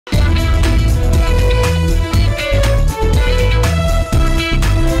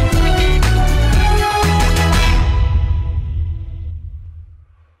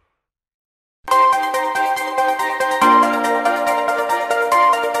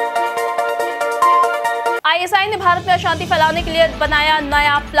ISI ने भारत में अशांति फैलाने के लिए बनाया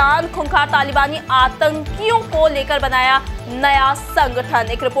नया प्लान। खूंखार तालिबानी आतंकियों को लेकर बनाया नया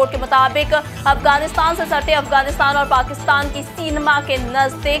संगठन। एक रिपोर्ट के मुताबिक अफगानिस्तान से सटे अफगानिस्तान और पाकिस्तान की सीमा के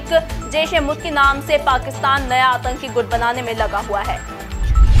नजदीक जैश-ए-मुहम्मद के नाम से पाकिस्तान नया आतंकी गुट बनाने में लगा हुआ है।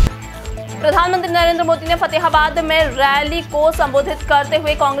 प्रधानमंत्री नरेंद्र मोदी ने फतेहाबाद में रैली को संबोधित करते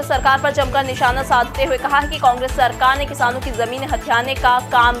हुए कांग्रेस सरकार पर जमकर निशाना साधते हुए कहा है कि कांग्रेस सरकार ने किसानों की जमीन हथियाने का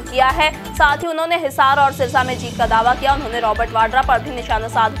काम किया है। साथ ही उन्होंने हिसार और सिरसा में जीत का दावा किया। उन्होंने रॉबर्ट वाड्रा पर भी निशाना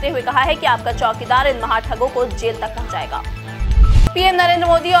साधते हुए कहा है कि आपका चौकीदार इन महाठगों को जेल तक पहुंचाएगा। पीएम नरेंद्र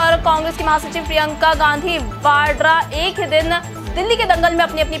मोदी और कांग्रेस की महासचिव प्रियंका गांधी वाड्रा एक ही दिन दिल्ली के दंगल में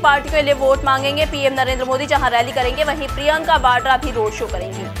अपनी पार्टी के लिए वोट मांगेंगे। पीएम नरेंद्र मोदी जहां रैली करेंगे वहीं प्रियंका वाड्रा भी रोड शो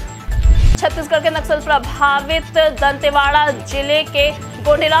करेंगी। छत्तीसगढ़ के नक्सल प्रभावित दंतेवाड़ा जिले के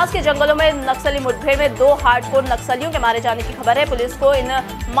गोंडेरास के जंगलों में नक्सली मुठभेड़ में 2 हार्डकोर नक्सलियों के मारे जाने की खबर है। पुलिस को इन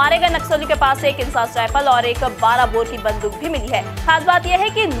मारे गए नक्सलियों के पास से एक इंसास राइफल और एक 12 बोर की बंदूक भी मिली है। खास बात यह है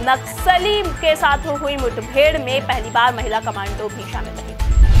कि नक्सली के साथ हुई मुठभेड़ में पहली बार महिला कमांडो भी शामिल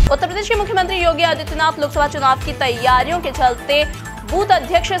रही। उत्तर प्रदेश के मुख्यमंत्री योगी आदित्यनाथ लोकसभा चुनाव की तैयारियों के चलते बूथ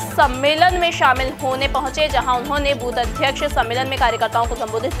अध्यक्ष सम्मेलन में शामिल होने पहुंचे, जहां उन्होंने बूथ अध्यक्ष सम्मेलन में कार्यकर्ताओं को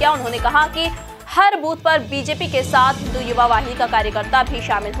संबोधित किया। उन्होंने कहा कि हर बूथ पर बीजेपी के साथ हिंदू युवा वाहिनी का कार्यकर्ता भी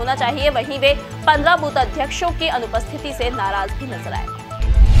शामिल होना चाहिए। वहीं वे 15 बूथ अध्यक्षों की अनुपस्थिति से नाराज भी नजर आए।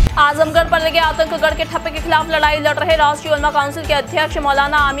 आजमगढ़ पर लगे आतंकगढ़ के ठप्पे के खिलाफ लड़ाई लड़ रहे राष्ट्रीय उलमा काउंसिल के अध्यक्ष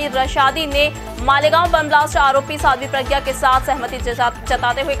मौलाना आमिर रशादी ने मालेगांव बम ब्लास्ट आरोपी साध्वी प्रज्ञा के साथ सहमति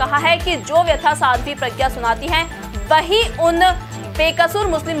जताते हुए कहा है कि जो व्यथा साध्वी प्रज्ञा सुनाती हैं वही उन बेकसूर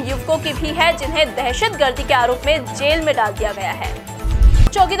मुस्लिम युवकों की भी है जिन्हें दहशतगर्दी के आरोप में जेल में डाल दिया गया है।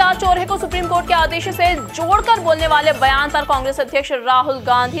 चौकीदार चोर को सुप्रीम कोर्ट के आदेश से जोड़कर बोलने वाले बयान पर कांग्रेस अध्यक्ष राहुल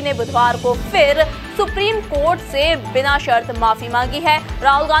गांधी ने बुधवार को फिर सुप्रीम कोर्ट से बिना शर्त माफी मांगी है।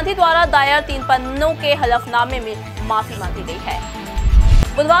 राहुल गांधी द्वारा दायर 3 पन्नों के हलफनामे में माफी मांगी गई है।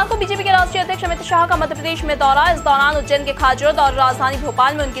 बुधवार को बीजेपी के राष्ट्रीय अध्यक्ष अमित शाह का मध्य प्रदेश में दौरा। इस दौरान उज्जैन के खाजोद और राजधानी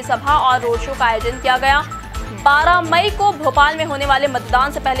भोपाल में उनकी सभा और रोड शो का आयोजन किया गया। 12 मई को भोपाल में होने वाले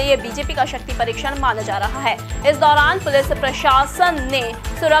मतदान से पहले यह बीजेपी का शक्ति परीक्षण माना जा रहा है। इस दौरान पुलिस प्रशासन ने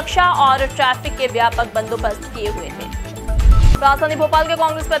सुरक्षा और ट्रैफिक के व्यापक बंदोबस्त किए हुए थे। राजधानी भोपाल के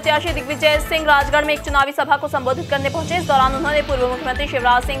कांग्रेस प्रत्याशी दिग्विजय सिंह राजगढ़ में एक चुनावी सभा को संबोधित करने पहुंचे। इस दौरान उन्होंने पूर्व मुख्यमंत्री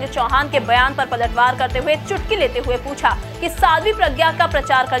शिवराज सिंह चौहान के बयान पर पलटवार करते हुए चुटकी लेते हुए पूछा कि साध्वी प्रज्ञा का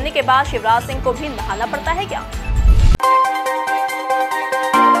प्रचार करने के बाद शिवराज सिंह को भी नहाना पड़ता है क्या।